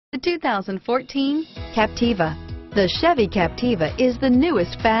The 2014 Captiva. The Chevy Captiva is the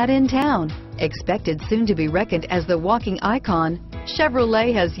newest fad in town. Expected soon to be reckoned as the walking icon,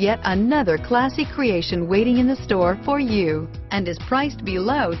 Chevrolet has yet another classy creation waiting in the store for you and is priced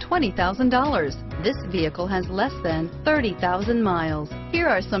below $20,000. This vehicle has less than 30,000 miles. Here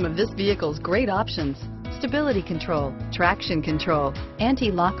are some of this vehicle's great options: stability control, traction control,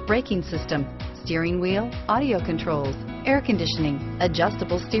 anti-lock braking system, steering wheel audio controls, air conditioning,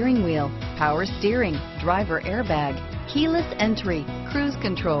 adjustable steering wheel, power steering, driver airbag, keyless entry, cruise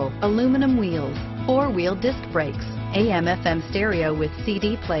control, aluminum wheels, four-wheel disc brakes, AM/FM stereo with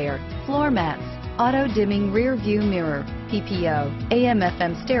CD player, floor mats, auto-dimming rear view mirror, PPO,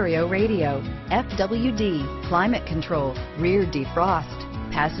 AM/FM stereo radio, FWD, climate control, rear defrost,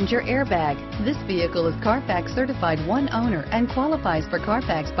 passenger airbag. This vehicle is Carfax certified one owner and qualifies for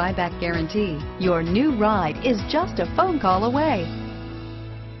Carfax buyback guarantee. Your new ride is just a phone call away.